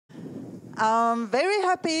I'm very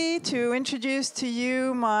happy to introduce to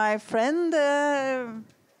you my friend.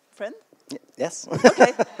 Friend? Yes.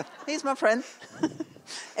 Okay, he's my friend.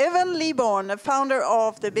 Leybourn, the founder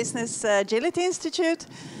of the Business Agility Institute.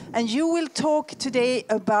 And you will talk today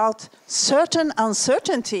about certain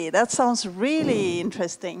uncertainty. That sounds really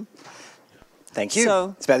interesting. Thank you.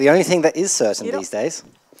 So, it's about the only thing that is certain these days.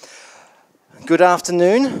 Good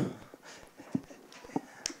afternoon.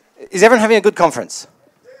 Is everyone having a good conference?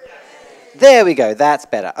 There we go, that's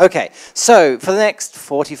better. Okay, so for the next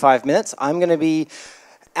 45 minutes, I'm going to be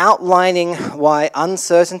outlining why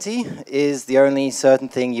uncertainty is the only certain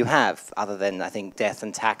thing you have, other than, I think, death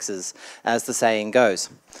and taxes, as the saying goes.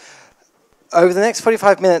 Over the next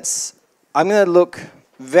 45 minutes, I'm going to look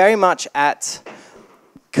very much at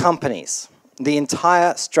companies, the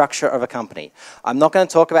entire structure of a company. I'm not going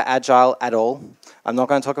to talk about Agile at all. I'm not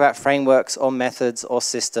going to talk about frameworks or methods or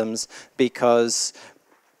systems because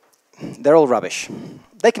they're all rubbish.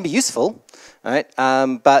 They can be useful, right?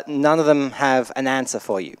 But none of them have an answer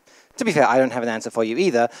for you. To be fair, I don't have an answer for you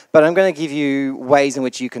either, but I'm going to give you ways in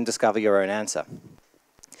which you can discover your own answer.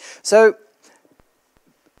 So,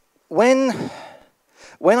 when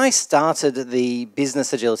I started the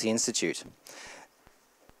Business Agility Institute,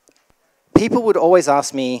 people would always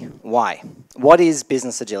ask me why. What is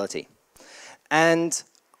business agility? And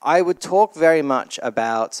I would talk very much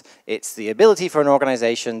about it's the ability for an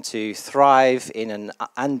organization to thrive in an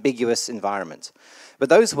ambiguous environment. But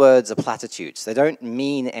those words are platitudes. They don't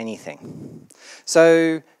mean anything.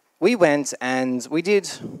 So we went and we did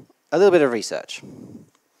a little bit of research.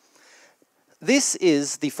 This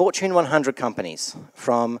is the Fortune 100 companies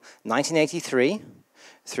from 1983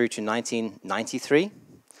 through to 1993,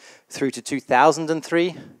 through to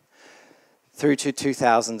 2003, through to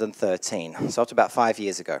 2013, so up to about 5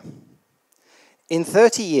 years ago. In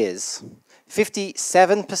 30 years,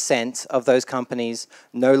 57% of those companies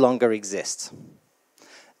no longer exist.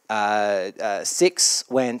 6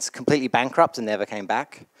 went completely bankrupt and never came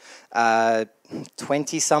back.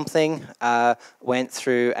 20-something went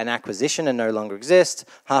through an acquisition and no longer exist.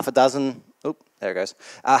 Half a dozen, there it goes.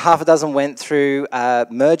 Half a dozen went through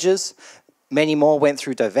mergers. Many more went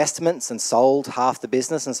through divestments and sold half the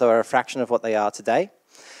business, and so are a fraction of what they are today.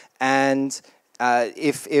 And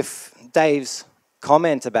if Dave's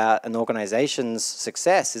comment about an organization's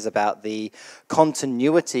success is about the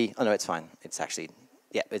continuity, oh no, it's fine. It's actually,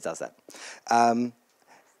 yeah, it does that.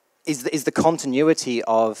 Is the continuity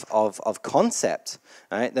of concept,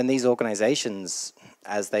 right? Then these organizations,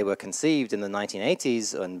 as they were conceived in the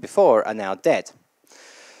 1980s and before, are now dead.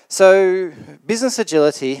 So business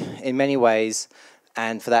agility, in many ways,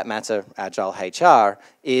 and for that matter, Agile HR,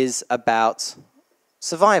 is about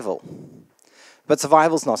survival. But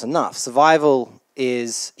survival's not enough. Survival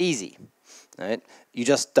is easy, right? You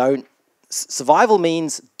just don't... Survival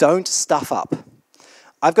means don't stuff up.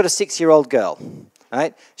 I've got a 6-year-old girl,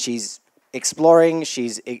 right? She's exploring,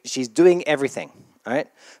 she's doing everything, right?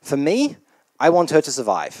 For me, I want her to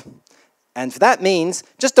survive. And that means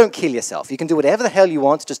just don't kill yourself. You can do whatever the hell you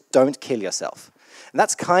want, just don't kill yourself. And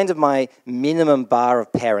that's kind of my minimum bar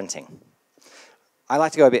of parenting. I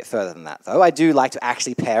like to go a bit further than that, though. I do like to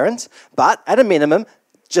actually parent, but at a minimum,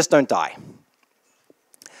 just don't die.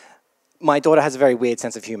 My daughter has a very weird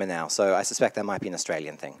sense of humor now, so I suspect that might be an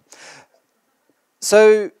Australian thing.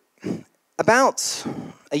 So, about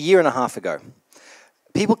a year and a half ago,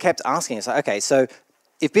 people kept asking us, okay, so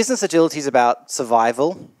if business agility is about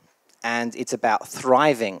survival, and it's about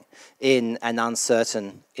thriving in an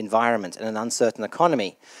uncertain environment, in an uncertain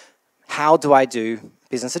economy, how do I do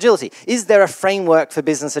business agility? Is there a framework for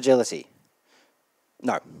business agility?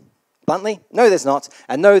 No. Bluntly, no there's not,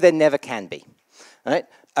 and no there never can be. Right?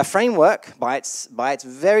 A framework, by its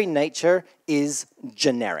very nature, is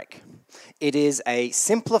generic. It is a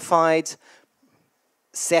simplified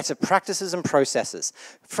set of practices and processes.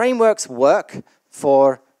 Frameworks work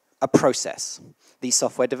for a process. The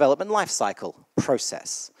software development lifecycle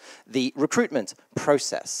process, the recruitment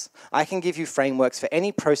process. I can give you frameworks for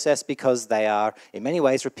any process because they are, in many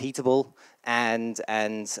ways, repeatable and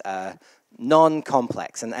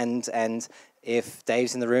non-complex. And if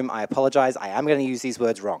Dave's in the room, I apologize. I am going to use these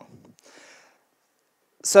words wrong.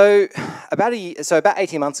 So about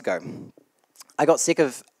 18 months ago, I got sick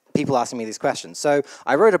of people asking me these questions. So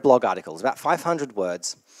I wrote a blog article. It's about 500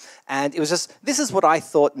 words. And it was just, this is what I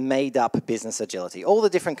thought made up business agility. All the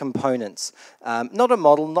different components. Not a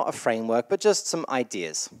model, not a framework, but just some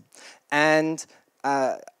ideas. And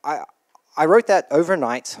I wrote that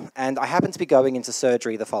overnight, and I happened to be going into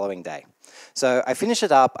surgery the following day. So I finished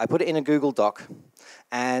it up, I put it in a Google Doc,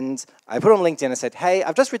 and I put on LinkedIn and said, hey,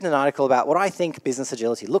 I've just written an article about what I think business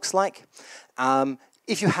agility looks like.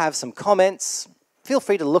 If you have some comments, feel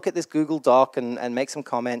free to look at this Google Doc and make some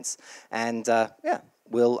comments, and yeah,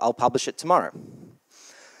 I'll publish it tomorrow.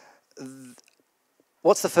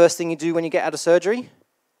 What's the first thing you do when you get out of surgery?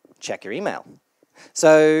 Check your email.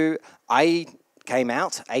 So I came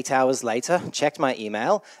out 8 hours later, checked my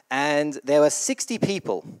email, and there were 60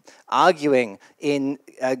 people arguing in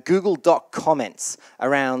Google Doc comments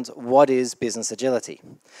around what is business agility.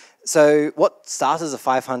 So what started as a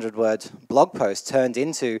 500-word blog post turned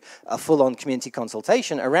into a full-on community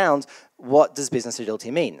consultation around what does business agility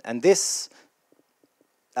mean. And this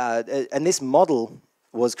model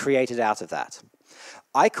was created out of that.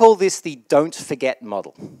 I call this the don't forget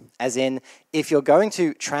model, as in, if you're going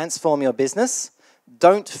to transform your business,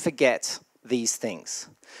 don't forget these things.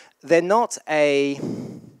 They're not it's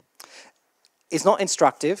not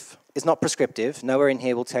instructive, it's not prescriptive. Nowhere in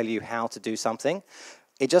here will tell you how to do something.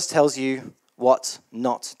 It just tells you what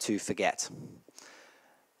not to forget.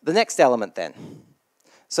 The next element then.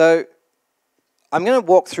 So I'm going to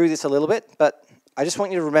walk through this a little bit, but I just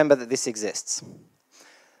want you to remember that this exists.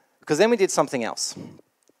 Because then we did something else.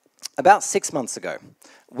 About 6 months ago,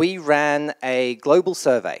 we ran a global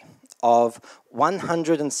survey of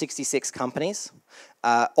 166 companies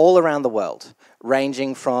all around the world,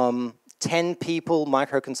 ranging from 10 people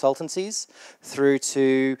micro consultancies through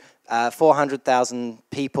to 400,000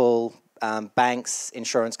 people, banks,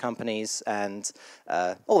 insurance companies, and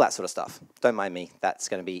all that sort of stuff. Don't mind me, that's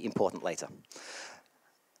going to be important later.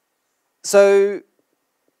 So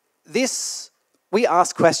we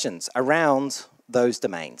asked questions around those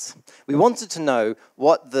domains. We wanted to know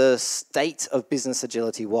what the state of business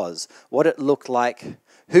agility was, what it looked like,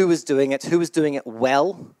 who was doing it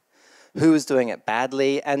well, who was doing it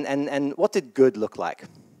badly, and what did good look like.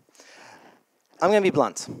 I'm going to be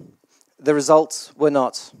blunt. The results were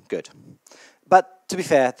not good. But to be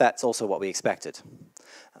fair, that's also what we expected.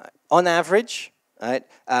 On average, right,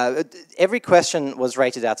 every question was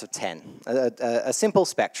rated out of 10, a simple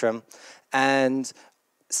spectrum, and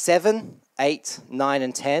 7, 8, 9,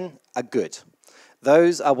 and 10 are good.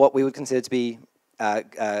 Those are what we would consider to be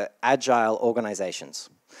agile organizations.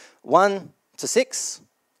 1 to 6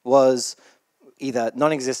 was either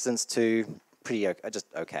non-existence to pretty just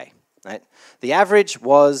okay. Right? The average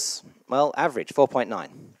was, well, average, 4.9.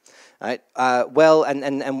 Right? Well,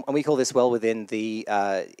 and we call this well within the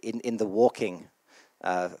in the walking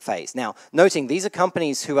phase. Now, noting these are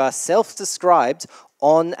companies who are self-described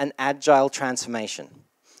on an agile transformation.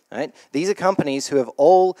 Right? These are companies who have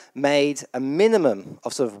all made a minimum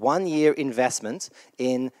of sort of 1 year investment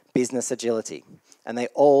in business agility, and they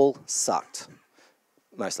all sucked,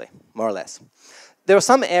 mostly, more or less. There are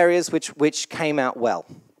some areas which came out well.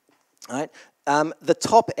 Right? The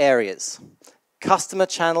top areas, customer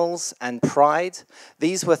channels and pride,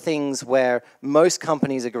 these were things where most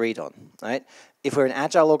companies agreed on. Right? If we're an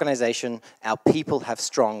agile organization, our people have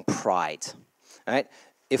strong pride. Right?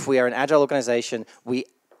 If we are an agile organization, we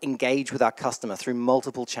engage with our customer through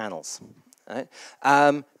multiple channels. Right?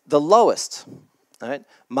 The lowest, right?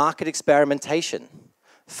 Market experimentation,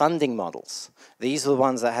 funding models. These are the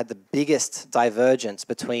ones that had the biggest divergence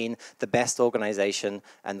between the best organization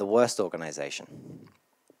and the worst organization.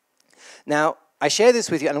 Now, I share this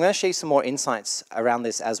with you, and I'm going to share you some more insights around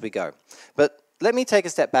this as we go. But let me take a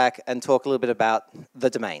step back and talk a little bit about the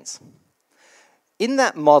domains. In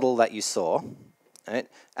that model that you saw, right,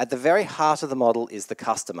 at the very heart of the model is the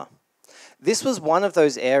customer. This was one of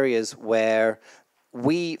those areas where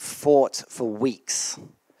we fought for weeks.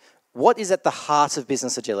 What is at the heart of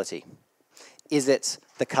business agility? Is it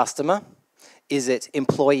the customer? Is it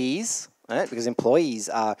employees? Right? Because employees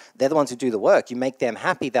they're the ones who do the work. You make them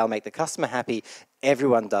happy, they'll make the customer happy.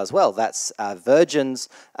 Everyone does well. That's Virgin's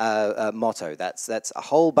motto. That's a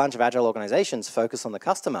whole bunch of agile organizations focus on the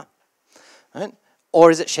customer. Right? Or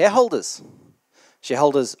is it shareholders?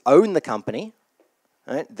 Shareholders own the company.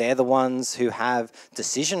 Right? They're the ones who have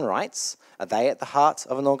decision rights. Are they at the heart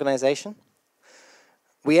of an organization?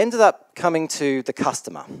 We ended up coming to the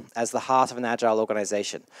customer as the heart of an agile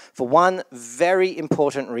organization for one very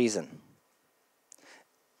important reason.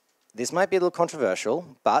 This might be a little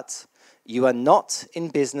controversial, but you are not in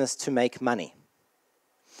business to make money.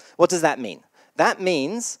 What does that mean? That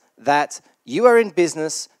means that you are in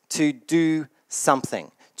business to do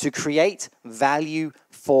something, to create value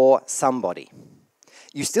for somebody.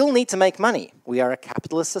 You still need to make money. We are a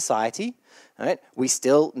capitalist society. Right? We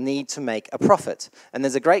still need to make a profit. And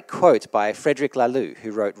there's a great quote by Frederick Laloux,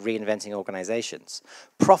 who wrote Reinventing Organizations.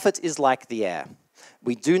 Profit is like the air.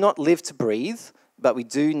 We do not live to breathe, but we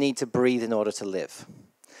do need to breathe in order to live.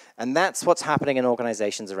 And that's what's happening in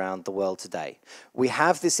organizations around the world today. We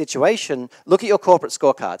have this situation. Look at your corporate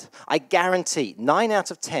scorecard. I guarantee 9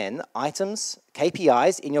 out of 10 items,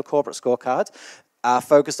 KPIs in your corporate scorecard are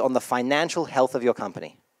focused on the financial health of your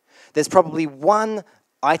company. There's probably one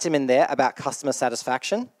item in there about customer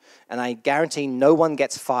satisfaction, and I guarantee no one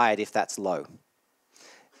gets fired if that's low.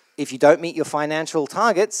 If you don't meet your financial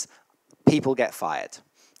targets, people get fired.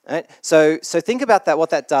 Right? So think about that, what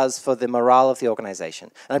that does for the morale of the organization.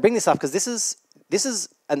 And I bring this up because this is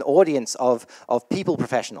an audience of people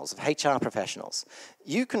professionals, of HR professionals.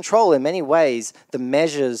 You control, in many ways, the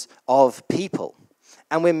measures of people.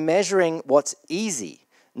 And we're measuring what's easy,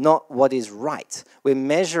 not what is right. We're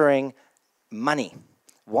measuring money.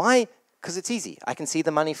 Why? Because it's easy. I can see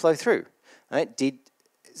the money flow through. Right?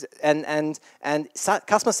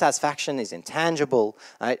 Customer satisfaction is intangible.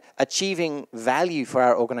 Right? Achieving value for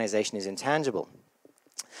our organization is intangible.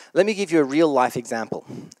 Let me give you a real-life example.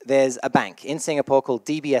 There's a bank in Singapore called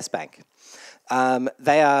DBS Bank.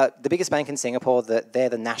 They are the biggest bank in Singapore. They're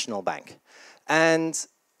the national bank. And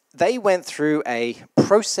they went through a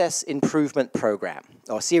process improvement program,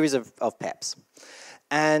 or a series of PEPs.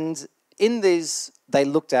 And in these, they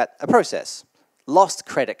looked at a process, lost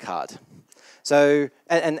credit card. So,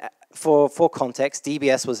 and for context,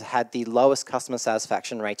 DBS had the lowest customer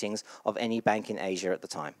satisfaction ratings of any bank in Asia at the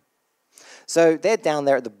time. So they're down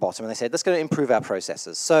there at the bottom, and they said, let's go improve our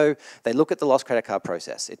processes. So they look at the lost credit card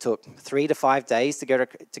process. It took 3 to 5 days to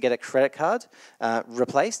get a credit card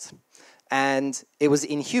replaced, and it was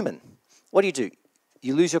inhuman. What do?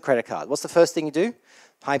 You lose your credit card. What's the first thing you do?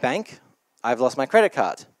 Hi, bank, I've lost my credit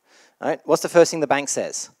card. All right? What's the first thing the bank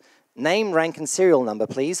says? Name, rank, and serial number,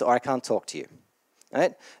 please, or I can't talk to you.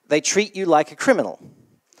 Right? They treat you like a criminal.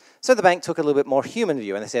 So the bank took a little bit more human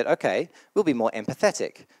view, and they said, okay, we'll be more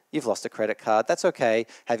empathetic. You've lost a credit card, that's okay.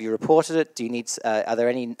 Have you reported it? Do you need, are there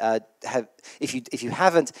any, if you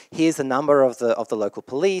haven't, here's the number of the local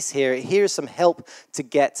police. Here's some help to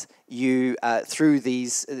get you through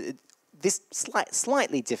this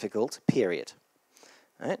slightly difficult period.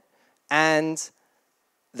 Right? And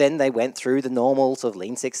then they went through the normal sort of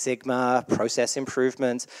Lean Six Sigma, process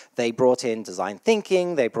improvement. They brought in design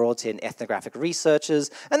thinking. They brought in ethnographic researchers,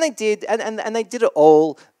 and they did it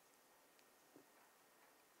all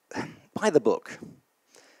by the book.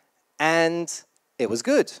 And it was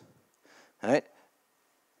good. Right?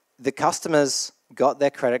 The customers got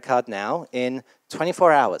their credit card now in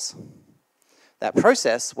 24 hours. That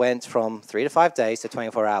process went from 3 to 5 days to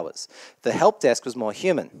 24 hours. The help desk was more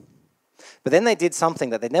human. But then they did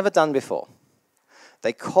something that they'd never done before.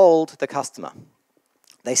 They called the customer.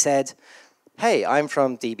 They said, hey, I'm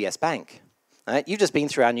from DBS Bank. Right? You've just been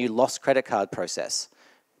through our new lost credit card process.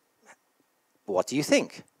 What do you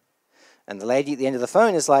think? And the lady at the end of the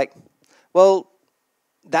phone is like, well,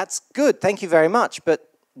 that's good, thank you very much, but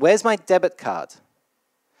where's my debit card?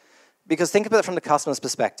 Because think about it from the customer's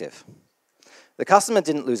perspective. The customer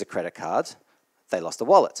didn't lose a credit card, they lost a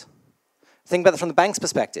wallet. Think about it from the bank's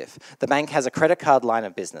perspective. The bank has a credit card line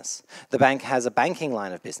of business. The bank has a banking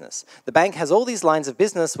line of business. The bank has all these lines of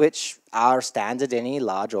business which are standard in any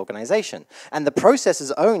large organization. And the process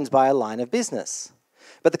is owned by a line of business.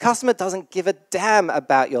 But the customer doesn't give a damn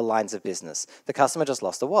about your lines of business. The customer just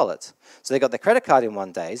lost a wallet. So they got their credit card in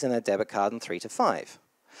 1 day and their debit card in 3 to 5.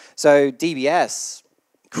 So DBS,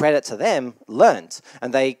 credit to them, learned.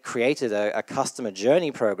 And they created a customer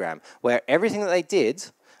journey program where everything that they did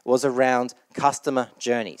was around customer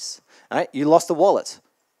journeys. Right? You lost a wallet.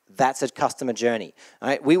 That's a customer journey.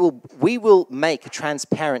 Right? We will make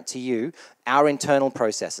transparent to you our internal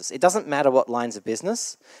processes. It doesn't matter what lines of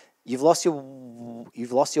business. You've lost your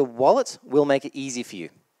wallet. We'll make it easy for you.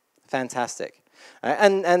 Fantastic. Right?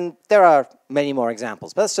 And there are many more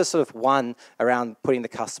examples, but that's just sort of one around putting the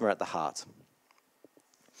customer at the heart.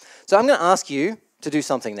 So I'm going to ask you to do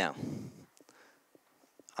something now.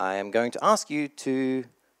 I am going to ask you to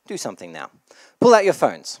do something now. Pull out your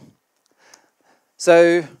phones.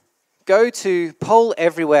 So go to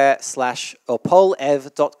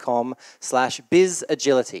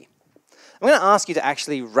pollev.com/bizagility. I'm going to ask you to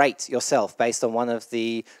actually rate yourself based on one of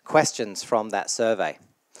the questions from that survey.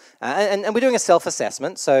 And we're doing a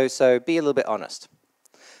self-assessment, so be a little bit honest.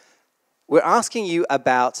 We're asking you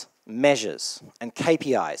about measures and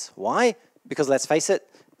KPIs. Why? Because let's face it,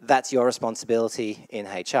 that's your responsibility in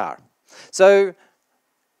HR. So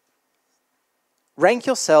rank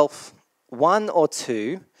yourself 1 or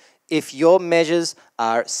 2 if your measures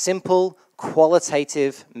are simple,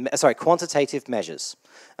 quantitative measures.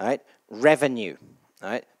 All right? Revenue, all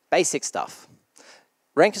right? Basic stuff.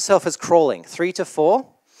 Rank yourself as crawling, 3 to 4.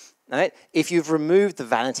 right? If you've removed the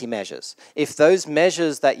vanity measures, if those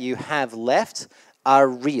measures that you have left are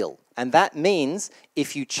real, and that means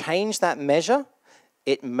if you change that measure,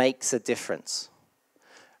 it makes a difference.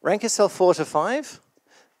 Rank yourself 4 to 5,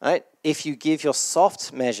 right? If you give your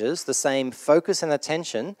soft measures the same focus and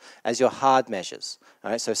attention as your hard measures, all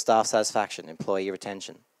right? So staff satisfaction, employee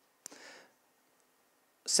retention.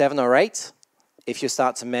 7 or 8, if you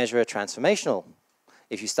start to measure a transformational,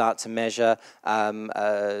 if you start to measure,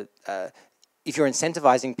 if you're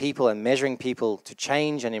incentivizing people and measuring people to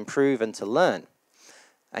change and improve and to learn,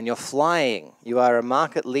 and you're flying, you are a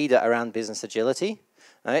market leader around business agility,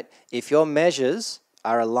 right? If your measures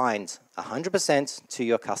are aligned 100% to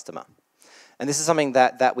your customer. And this is something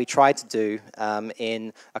that we tried to do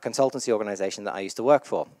in a consultancy organization that I used to work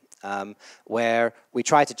for, where we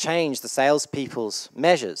tried to change the salespeople's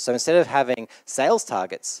measures. So instead of having sales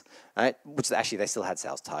targets, right, which actually they still had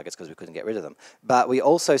sales targets because we couldn't get rid of them, but we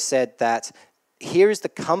also said that here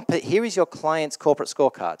is your client's corporate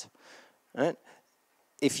scorecard, right?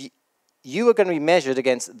 If you are going to be measured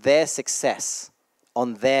against their success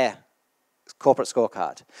on their corporate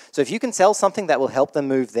scorecard. So if you can sell something that will help them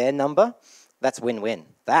move their number, that's win-win.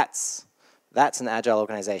 That's an agile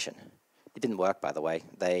organization. It didn't work, by the way.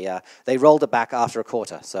 They rolled it back after a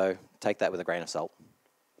quarter, so take that with a grain of salt.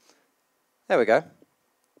 There we go.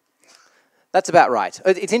 That's about right.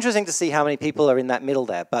 It's interesting to see how many people are in that middle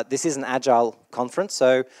there, but this is an agile conference,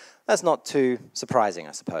 so that's not too surprising,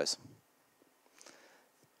 I suppose.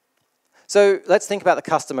 So let's think about the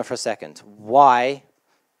customer for a second. Why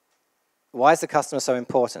is the customer so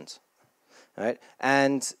important? Right?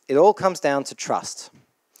 And it all comes down to trust.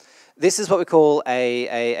 This is what we call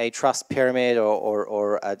a trust pyramid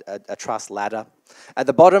or a trust ladder. At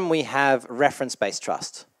the bottom, we have reference-based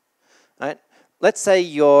trust. Right? Let's say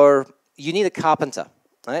you need a carpenter,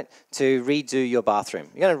 right, to redo your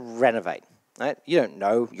bathroom. You're going to renovate. Right? You don't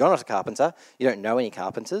know. You're not a carpenter. You don't know any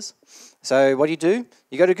carpenters. So what do?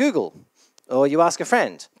 You go to Google. Or you ask a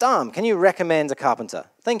friend, Dom, can you recommend a carpenter?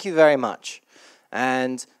 Thank you very much.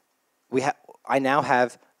 And I now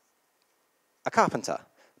have a carpenter.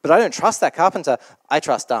 But I don't trust that carpenter. I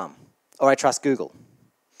trust Dom. Or I trust Google.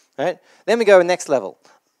 Right? Then we go next level.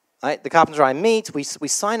 Right? The carpenter I meet, we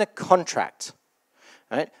sign a contract.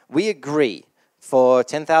 Right? We agree for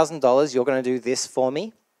 $10,000 you're going to do this for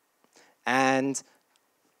me. And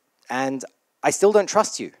I still don't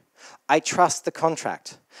trust you. I trust the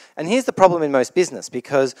contract. And here's the problem in most business,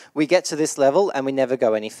 because we get to this level and we never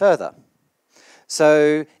go any further.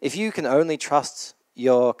 So if you can only trust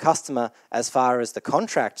your customer as far as the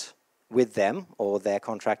contract with them or their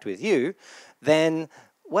contract with you, then,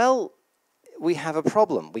 well, we have a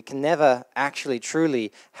problem. We can never actually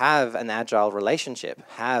truly have an agile relationship,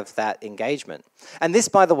 have that engagement. And this,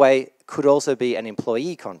 by the way, could also be an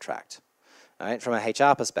employee contract, right, from a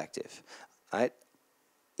HR perspective. Right?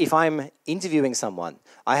 If I'm interviewing someone,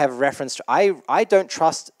 I have reference. I don't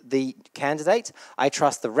trust the candidate. I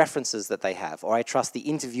trust the references that they have, or I trust the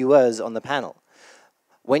interviewers on the panel.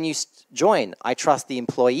 When you join, I trust the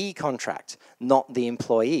employee contract, not the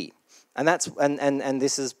employee. And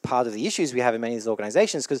this is part of the issues we have in many of these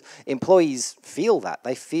organizations, because employees feel that.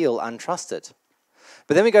 They feel untrusted.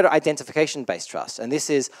 But then we go to identification-based trust, and this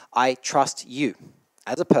is I trust you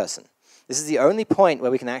as a person. This is the only point where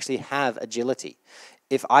we can actually have agility.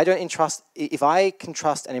 If I can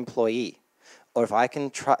trust an employee, or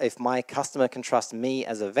if my customer can trust me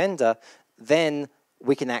as a vendor, then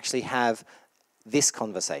we can actually have this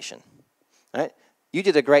conversation. Right? You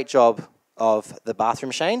did a great job of the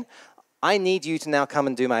bathroom, Shane. I need you to now come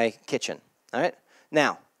and do my kitchen. All right?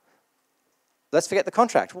 Now, let's forget the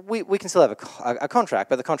contract. We can still have a contract,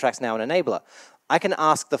 but the contract's now an enabler. I can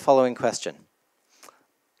ask the following question.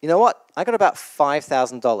 You know what? I got about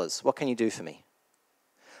 $5,000. What can you do for me?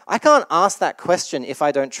 I can't ask that question if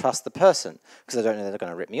I don't trust the person, because I don't know they're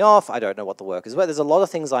going to rip me off. I don't know what the work is worth. There's a lot of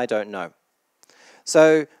things I don't know.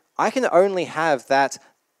 So I can only have that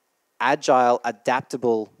agile,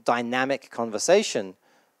 adaptable, dynamic conversation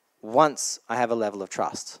once I have a level of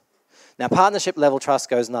trust. Now, partnership level trust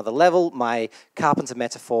goes another level. My carpenter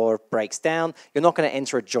metaphor breaks down. You're not going to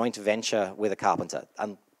enter a joint venture with a carpenter.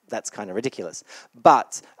 That's kind of ridiculous.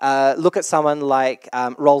 But look at someone like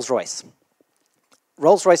Rolls-Royce.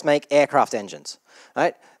 Rolls-Royce make aircraft engines,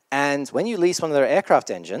 right? And when you lease one of their aircraft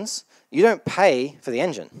engines, you don't pay for the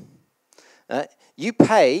engine. You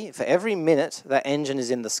pay for every minute that engine is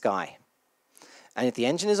in the sky. And if the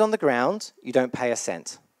engine is on the ground, you don't pay a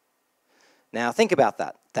cent. Now, think about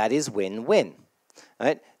that. That is win-win,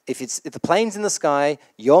 right? If the plane's in the sky,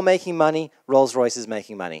 you're making money, Rolls-Royce is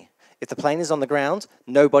making money. If the plane is on the ground,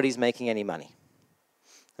 nobody's making any money.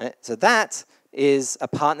 Right? So that is a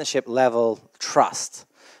partnership level trust.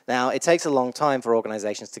 Now, it takes a long time for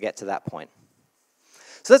organizations to get to that point.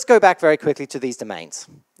 So let's go back very quickly to these domains.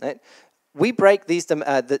 Right? We break these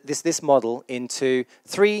this model into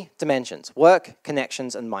 3 dimensions: work,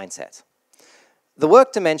 connections, and mindset. The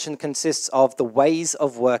work dimension consists of the ways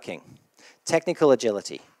of working, technical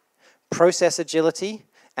agility, process agility,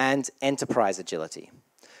 and enterprise agility.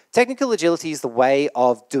 Technical agility is the way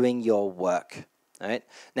of doing your work. Right?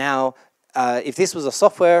 Now, if this was a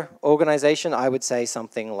software organization, I would say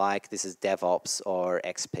something like this is DevOps or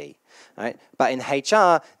XP. Right? But in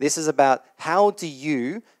HR, this is about how do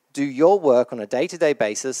you do your work on a day-to-day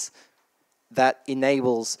basis that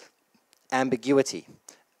enables ambiguity,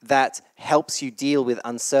 that helps you deal with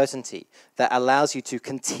uncertainty, that allows you to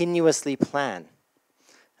continuously plan.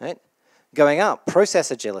 Right? Going up,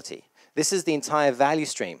 process agility. This is the entire value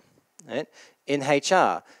stream. Right? In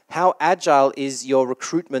HR, how agile is your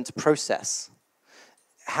recruitment process?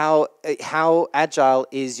 How agile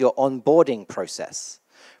is your onboarding process?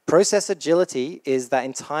 Process agility is that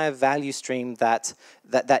entire value stream that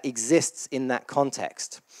exists in that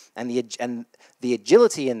context. And the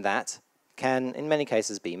agility in that can, in many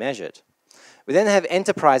cases, be measured. We then have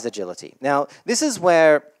enterprise agility. Now, this is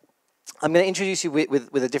where I'm going to introduce you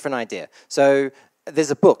with a different idea. So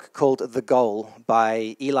there's a book called The Goal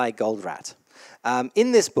by Eli Goldratt.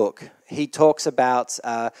 In this book, he talks about,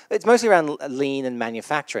 it's mostly around lean and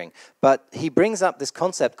manufacturing, but he brings up this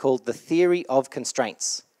concept called the theory of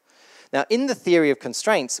constraints. Now, in the theory of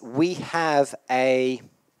constraints, we have if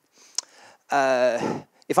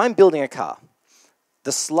I'm building a car,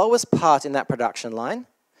 the slowest part in that production line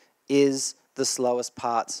is the slowest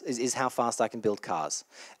part, is how fast I can build cars.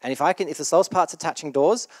 And if the slowest part's attaching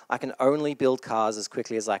doors, I can only build cars as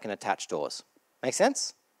quickly as I can attach doors. Make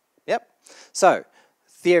sense? Yep. So,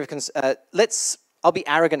 theory of I'll be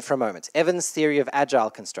arrogant for a moment. Evans' theory of agile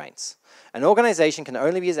constraints. An organization can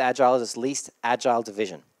only be as agile as its least agile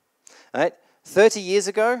division. Right? 30 years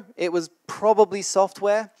ago, it was probably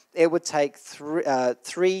software. It would take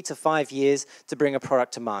 3 to 5 years to bring a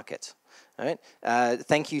product to market. Right?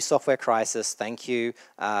 Thank you, software crisis. Thank you,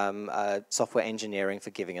 software engineering,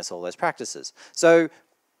 for giving us all those practices. So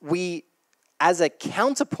we, as a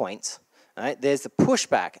counterpoint, right, there's the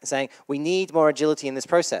pushback saying we need more agility in this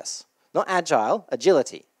process. Not agile,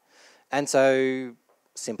 agility. And so,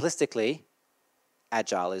 simplistically,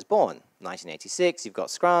 Agile is born. 1986, you've got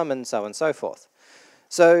Scrum, and so on and so forth.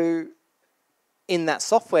 So, in that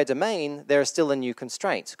software domain, there is still a new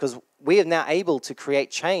constraint, because we are now able to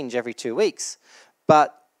create change every 2 weeks.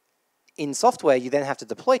 But in software, you then have to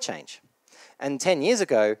deploy change. And 10 years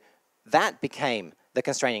ago, that became the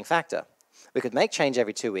constraining factor. We could make change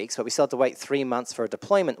every 2 weeks, but we still had to wait 3 months for a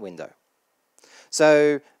deployment window.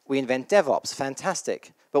 So we invent DevOps,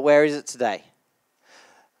 fantastic. But where is it today?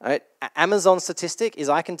 Right? Amazon's statistic is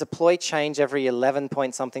I can deploy change every 11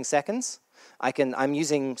 point something seconds. I'm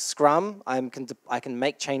using Scrum. I can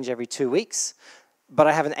make change every 2 weeks. But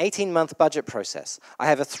I have an 18-month budget process. I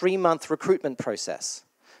have a 3-month recruitment process.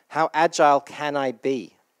 How agile can I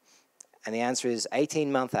be? And the answer is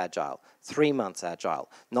 18-month agile, 3 months agile,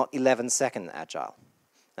 not 11-second agile.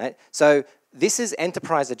 Right? So this is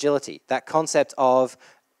enterprise agility, that concept of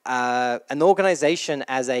an organization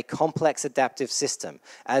as a complex adaptive system,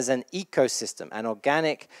 as an ecosystem, an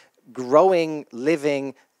organic, growing,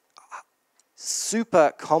 living,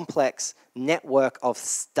 super complex network of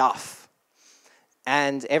stuff.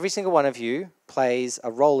 And every single one of you plays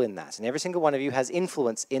a role in that, and every single one of you has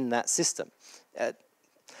influence in that system.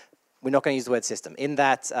 We're not going to use the word system, in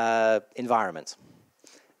that environment.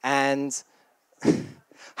 And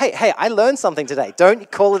hey, I learned something today. Don't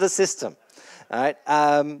call it a system. All right.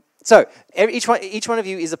 So each one of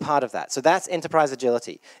you is a part of that. So that's enterprise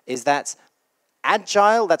agility. Is that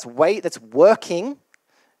agile? That's working.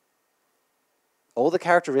 All the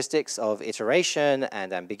characteristics of iteration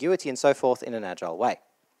and ambiguity and so forth in an agile way.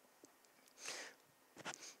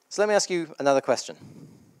 So let me ask you another question.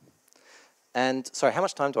 And sorry, how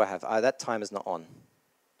much time do I have? That time is not on.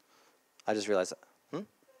 I just realized that.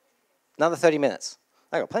 Another 30 minutes.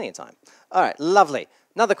 I got plenty of time. All right, lovely.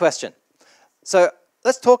 Another question. So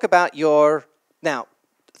let's talk about now,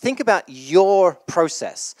 think about your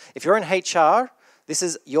process. If you're in HR, this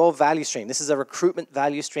is your value stream. This is a recruitment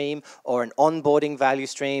value stream or an onboarding value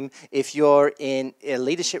stream. If you're in a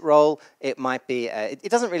leadership role, it might be,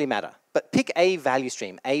 it doesn't really matter. But pick a value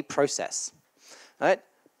stream, a process. All right?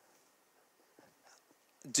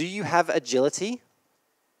 Do you have agility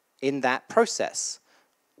in that process?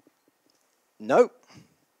 Nope.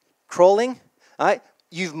 Crawling, all right?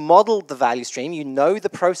 You've modeled the value stream, you know the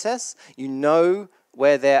process, you know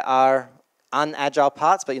where there are unagile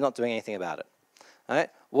parts, but you're not doing anything about it. All right?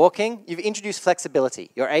 Walking, you've introduced flexibility.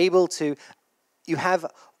 You're able to, you have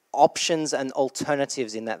options and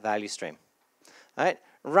alternatives in that value stream. All right?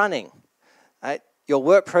 Running, all right? Your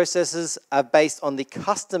work processes are based on the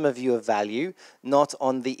customer view of value, not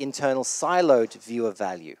on the internal siloed view of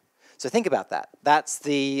value. So think about that. That's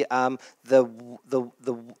that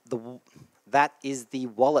is the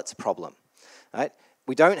wallet problem. Right?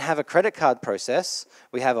 We don't have a credit card process.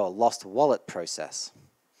 We have a lost wallet process.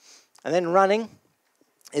 And then running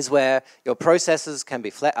is where your processes can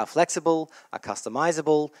be are flexible, are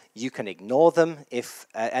customizable. You can ignore them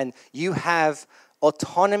and you have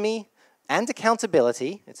autonomy and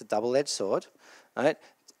accountability. It's a double-edged sword, right?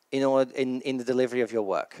 In the delivery of your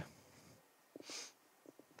work.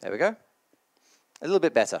 There we go. A little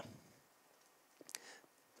bit better.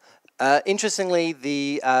 Interestingly,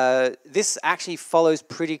 this actually follows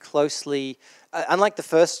pretty closely, unlike the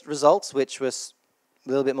first results, which was a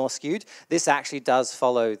little bit more skewed, this actually does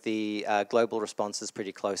follow the global responses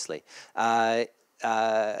pretty closely.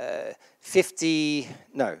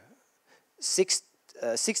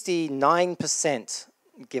 69%,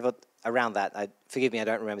 give it around that, forgive me, I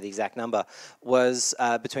don't remember the exact number, was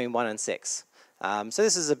between 1 and 6. So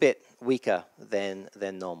this is a bit weaker than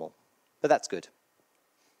normal, but that's good.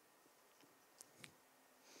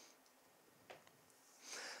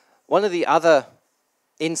 One of the other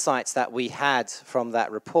insights that we had from that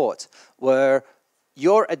report were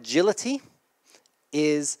your agility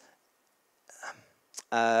is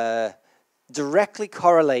directly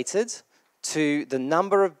correlated to the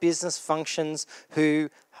number of business functions who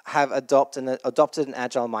have adopted an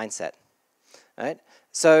agile mindset. Right?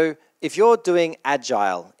 So if you're doing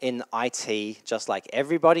agile in IT just like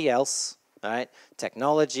everybody else, all right,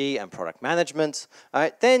 technology and product management, all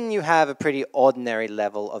right, then you have a pretty ordinary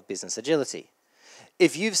level of business agility.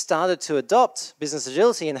 If you've started to adopt business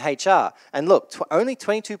agility in HR, and look, only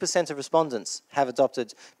 22% of respondents have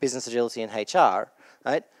adopted business agility in HR,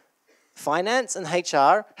 right? Finance and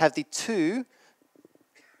HR have the two,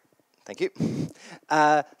 thank you,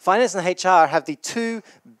 finance and HR have the two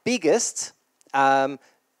biggest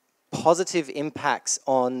positive impacts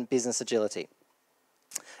on business agility.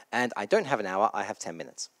 And I don't have an hour, I have 10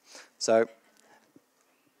 minutes. So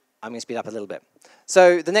I'm going to speed up a little bit.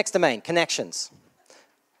 So the next domain, connections.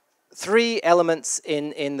 3 elements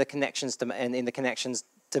in the connections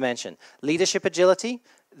dimension. Leadership agility,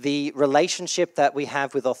 the relationship that we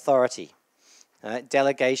have with authority.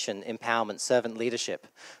 Delegation, empowerment, servant leadership.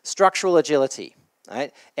 Structural agility.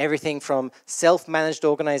 Right? Everything from self-managed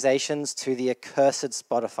organizations to the accursed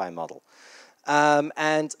Spotify model.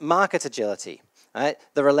 And market agility. Right?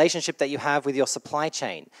 The relationship that you have with your supply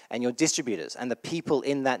chain and your distributors and the people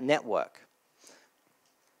in that network.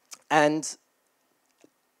 And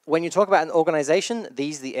when you talk about an organization,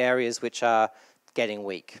 these are the areas which are getting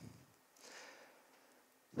weak.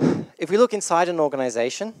 If we look inside an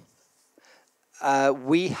organization,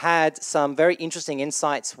 we had some very interesting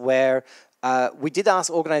insights where we did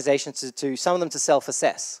ask organizations to some of them to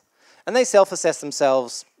self-assess. And they self-assess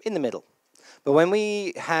themselves in the middle. But when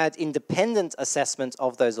we had independent assessment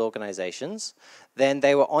of those organizations, then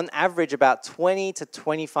they were on average about 20 to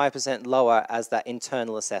 25% lower as that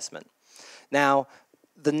internal assessment. Now,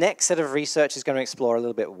 the next set of research is going to explore a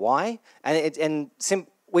little bit why. And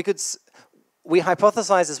we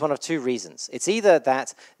hypothesize as one of 2 reasons. It's either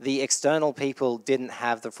that the external people didn't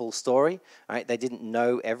have the full story, right? They didn't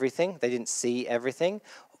know everything, they didn't see everything,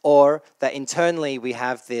 or that internally we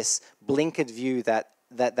have this blinkered view that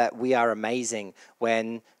we are amazing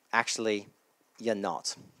when actually you're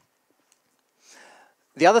not.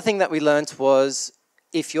 The other thing that we learned was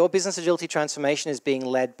if your business agility transformation is being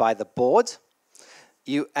led by the board,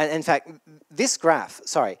 and in fact, this graph,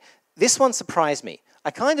 this one surprised me.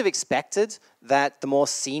 I kind of expected that the more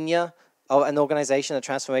senior an organization, a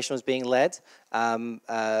transformation was being led,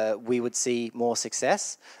 we would see more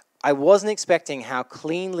success. I wasn't expecting how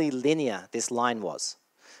cleanly linear this line was.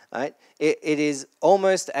 Right? It is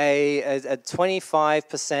almost a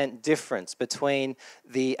 25% difference between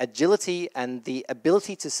the agility and the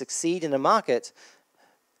ability to succeed in a market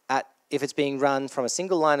if it's being run from a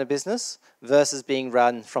single line of business versus being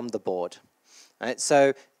run from the board. Right?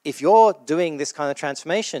 So if you're doing this kind of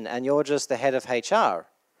transformation and you're just the head of HR,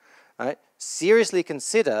 right, seriously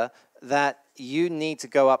consider that you need to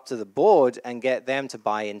go up to the board and get them to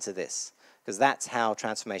buy into this. Because that's how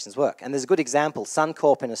transformations work. And there's a good example.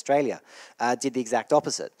 Suncorp in Australia did the exact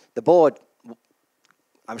opposite. The board,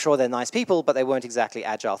 I'm sure they're nice people, but they weren't exactly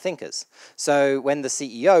agile thinkers. So when the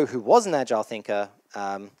CEO, who was an agile thinker,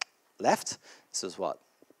 left, this was what,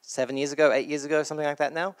 7 years ago, 8 years ago, something like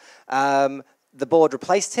that now. The board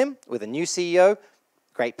replaced him with a new CEO,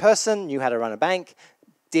 great person, knew how to run a bank,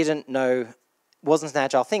 wasn't an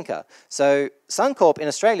agile thinker. So Suncorp in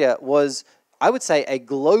Australia was, I would say, a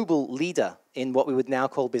global leader in what we would now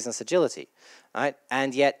call business agility, right?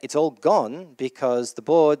 And yet it's all gone because the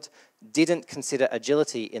board didn't consider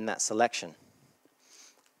agility in that selection.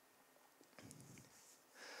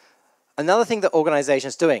 Another thing that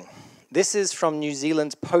organizations are doing, this is from New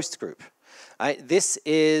Zealand's Post Group. Right? This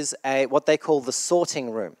is what they call the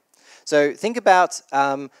sorting room. So think about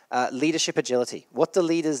leadership agility. What do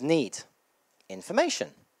leaders need? Information.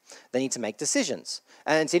 They need to make decisions.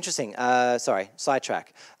 And it's interesting, sorry,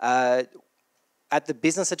 sidetrack. At the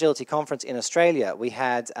Business Agility Conference in Australia, we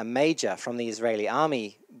had a major from the Israeli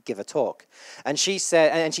army give a talk. And she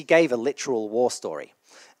said, and she gave a literal war story.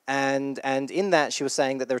 And in that, she was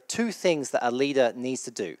saying that there are two things that a leader needs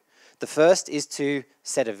to do. The first is to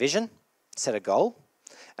set a vision, set a goal.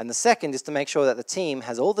 And the second is to make sure that the team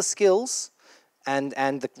has all the skills and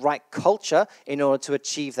the right culture in order to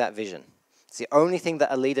achieve that vision. It's the only thing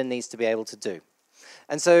that a leader needs to be able to do.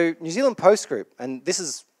 And so New Zealand Post Group, and this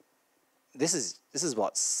is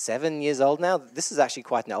what, 7 years old now? This is actually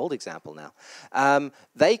quite an old example now.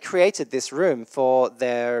 They created this room for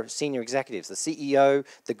their senior executives, the CEO,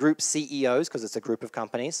 the group CEOs, because it's a group of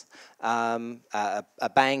companies, a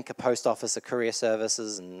bank, a post office, a courier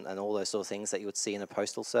services, and all those sort of things that you would see in a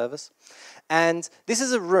postal service. And this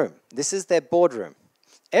is a room. This is their boardroom.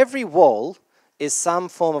 Every wall is some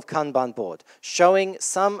form of Kanban board, showing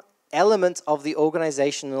some element of the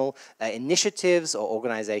organizational initiatives or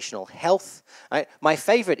organizational health. Right? My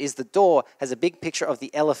favorite is the door has a big picture of the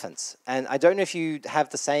elephants. And I don't know if you have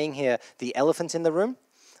the saying here, the elephant in the room.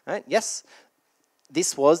 Right? Yes,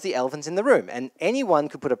 this was the elephant in the room. And anyone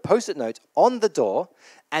could put a post-it note on the door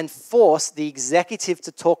and force the executive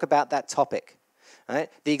to talk about that topic. Right?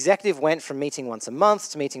 The executive went from meeting once a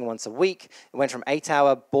month to meeting once a week. It went from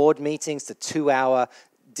 8-hour board meetings to 2-hour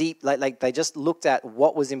deep, like they just looked at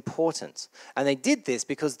what was important. And they did this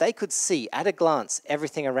because they could see at a glance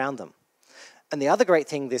everything around them. And the other great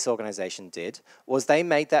thing this organization did was they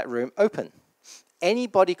made that room open.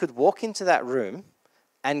 Anybody could walk into that room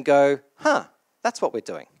and go, huh, that's what we're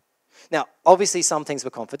doing. Now, obviously some things were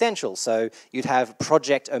confidential, so you'd have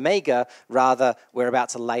Project Omega, rather we're about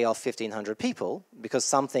to lay off 1,500 people, because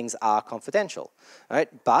some things are confidential, right?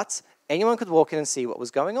 But anyone could walk in and see what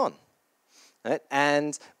was going on. Right?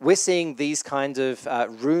 And we're seeing these kind of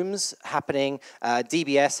rooms happening.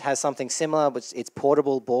 DBS has something similar, which it's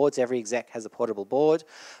portable boards. Every exec has a portable board.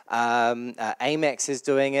 Amex is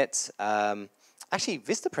doing it. Actually,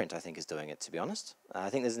 Vistaprint, I think, is doing it, to be honest.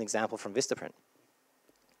 I think there's an example from Vistaprint.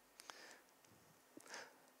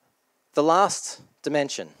 The last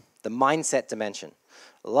dimension, the mindset dimension.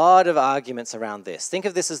 A lot of arguments around this. Think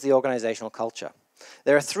of this as the organizational culture.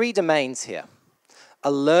 There are 3 domains here.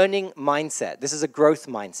 A learning mindset. This is a growth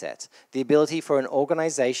mindset. The ability for an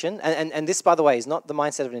organization, and this, by the way, is not the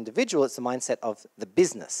mindset of an individual, it's the mindset of the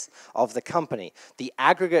business, of the company, the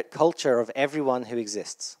aggregate culture of everyone who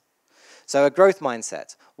exists. So a growth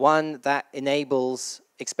mindset, one that enables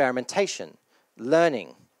experimentation,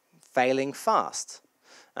 learning, failing fast.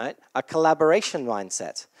 Right? A collaboration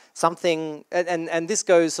mindset, something, and this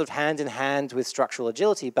goes sort of hand in hand with structural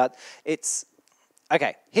agility, but it's,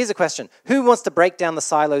 okay, here's a question. Who wants to break down the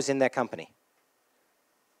silos in their company?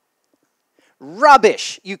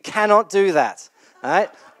 Rubbish. You cannot do that. All right?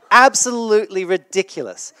 Absolutely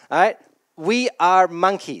ridiculous. All right? We are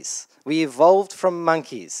monkeys. We evolved from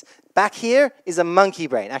monkeys. Back here is a monkey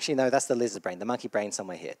brain. Actually, no, that's the lizard brain. The monkey brain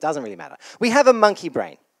somewhere here. Doesn't really matter. We have a monkey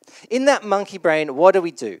brain. In that monkey brain, what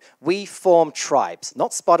do? We form tribes, not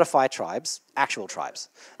Spotify tribes, actual tribes.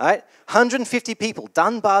 All right? 150 people,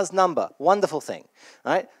 Dunbar's number, wonderful thing.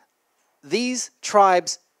 All right? These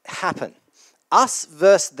tribes happen. Us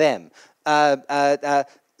versus them.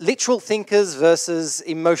 Literal thinkers versus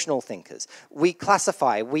emotional thinkers. We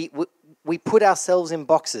classify, we put ourselves in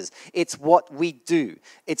boxes. It's what we do.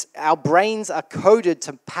 Our brains are coded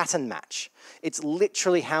to pattern match. It's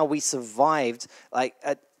literally how we survived,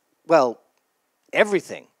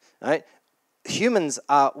 everything, right? Humans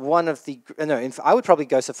are one of the, I would probably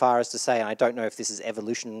go so far as to say, and I don't know if this is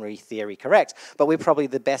evolutionary theory correct, but we're probably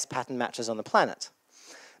the best pattern matchers on the planet.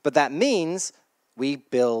 But that means we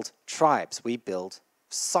build tribes, we build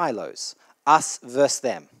silos, us versus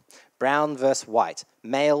them, brown versus white,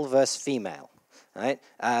 male versus female, right?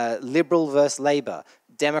 Liberal versus Labour,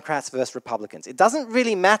 Democrats versus Republicans. It doesn't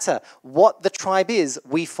really matter what the tribe is,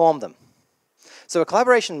 we form them. So a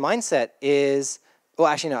collaboration mindset is, well,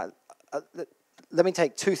 actually, no, let me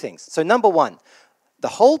take 2 things. So number 1, The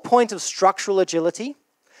whole point of structural agility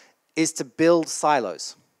is to build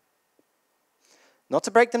silos. Not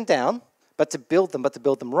to break them down, but to build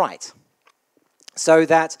them right. So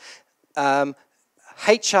that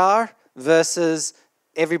HR versus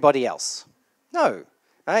everybody else. No,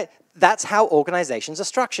 right? That's how organizations are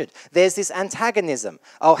structured. There's this antagonism.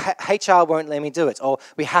 Oh, HR won't let me do it. Or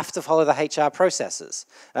we have to follow the HR processes,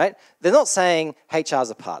 right? They're not saying HR's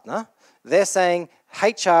a partner. They're saying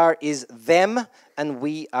HR is them and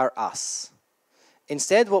we are us.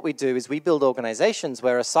 Instead, what we do is we build organizations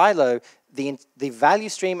where a silo, the value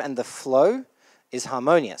stream and the flow is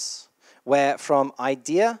harmonious, where from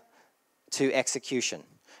idea to execution,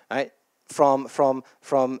 right? From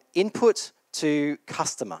input to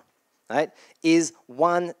customer, right, is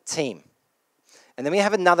one team. And then we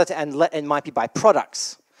have another, and it might be by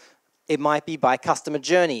products. It might be by customer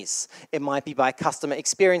journeys. It might be by customer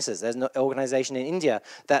experiences. There's an organization in India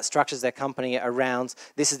that structures their company around,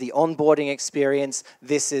 this is the onboarding experience,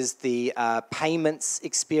 this is the payments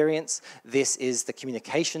experience, this is the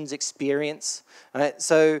communications experience. Right?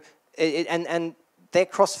 So, and they're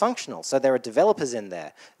cross-functional. So there are developers in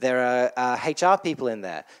there. There are HR people in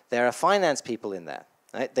there. There are finance people in there.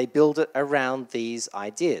 Right? They build it around these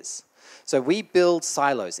ideas. So we build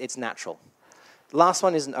silos. It's natural. The last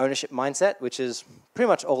one is an ownership mindset, which is pretty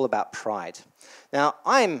much all about pride. Now,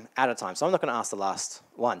 I'm out of time, so I'm not going to ask the last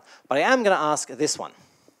one. But I am going to ask this one.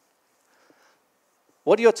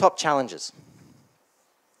 What are your top challenges?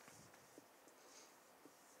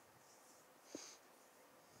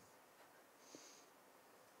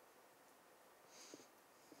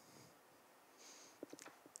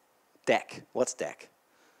 Deck. What's deck?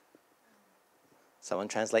 Someone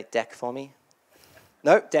translate deck for me?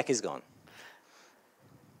 No, deck is gone.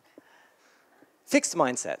 Fixed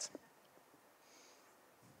mindset.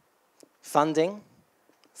 Funding,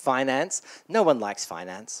 finance. No one likes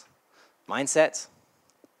finance. Mindset.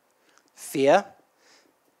 Fear.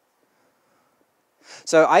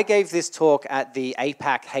 So I gave this talk at the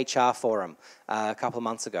APAC HR Forum a couple of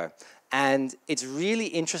months ago. And it's really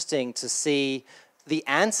interesting to see the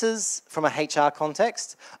answers from a HR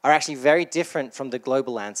context are actually very different from the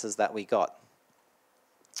global answers that we got.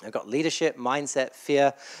 I've got leadership, mindset,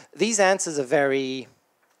 fear. These answers are very,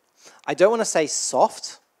 I don't want to say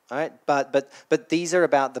soft, right? But these are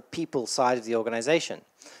about the people side of the organization.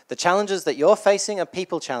 The challenges that you're facing are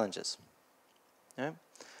people challenges. Okay?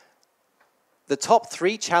 The top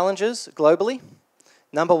 3 challenges globally,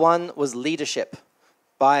 number 1 was leadership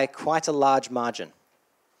by quite a large margin.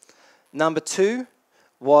 Number 2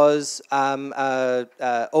 was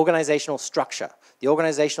organizational structure. The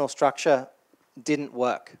organizational structure didn't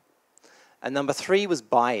work. And number 3 was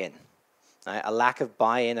buy-in, right? A lack of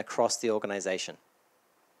buy-in across the organization.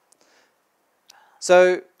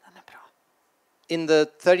 So in the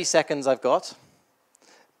 30 seconds I've got,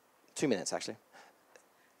 2 minutes actually,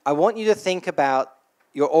 I want you to think about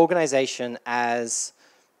your organization as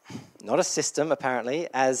not a system, apparently,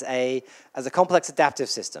 as a complex adaptive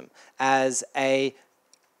system, as a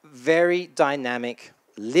very dynamic,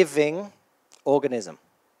 living organism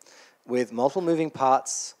with multiple moving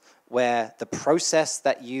parts where the process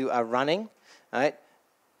that you are running, right,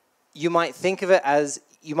 you might think of it as,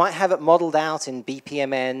 you might have it modeled out in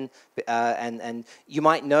BPMN, and you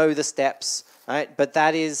might know the steps, right, but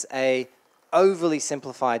that is a overly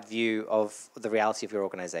simplified view of the reality of your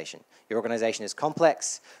organization. Your organization is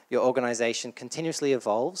complex, your organization continuously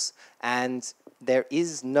evolves, and there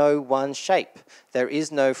is no one shape. There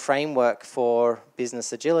is no framework for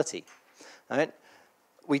business agility. Right?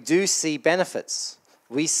 We do see benefits.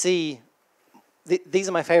 We see, these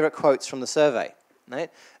are my favorite quotes from the survey.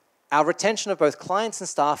 Right? Our retention of both clients and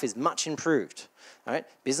staff is much improved. Right?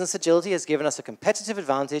 Business agility has given us a competitive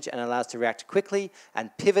advantage and allows us to react quickly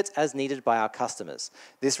and pivot as needed by our customers.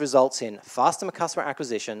 This results in faster customer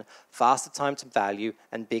acquisition, faster time to value,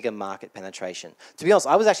 and bigger market penetration. To be honest,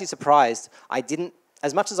 I was actually surprised. I didn't,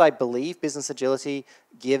 as much as I believe business agility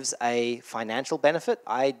gives a financial benefit,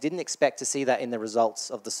 I didn't expect to see that in the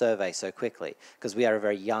results of the survey so quickly, because we are a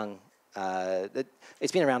very young,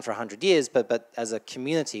 it's been around for 100 years, but as a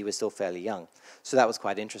community, we're still fairly young. So that was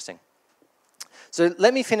quite interesting. So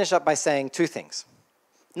let me finish up by saying 2 things.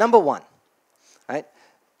 Number 1, right?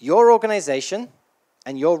 Your organization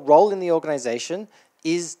and your role in the organization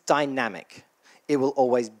is dynamic. It will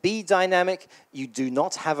always be dynamic. You do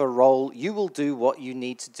not have a role. You will do what you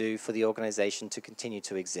need to do for the organization to continue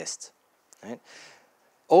to exist. Right?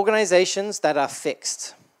 Organizations that are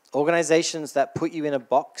fixed, organizations that put you in a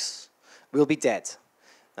box will be dead.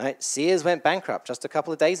 Right? Sears went bankrupt just a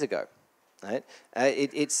couple of days ago. Right?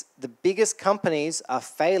 It's the biggest companies are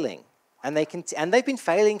failing and they've been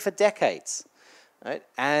failing for decades, right?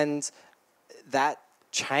 And that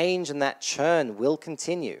change and that churn will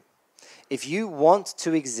continue. If you want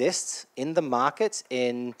to exist in the market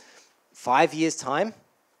in 5 years' time,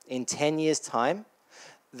 in 10 years' time,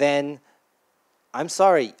 then I'm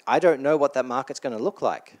sorry, I don't know what that market's going to look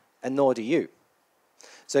like, and nor do you.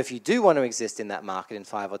 So if you do want to exist in that market in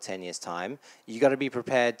 5 or 10 years' time, you've got to be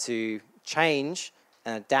prepared to change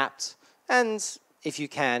and adapt, and if you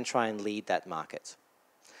can, try and lead that market.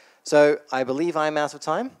 So I believe I'm out of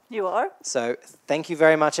time. You are. So thank you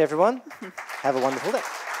very much, everyone. Have a wonderful day.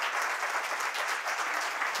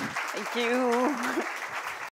 Thank you.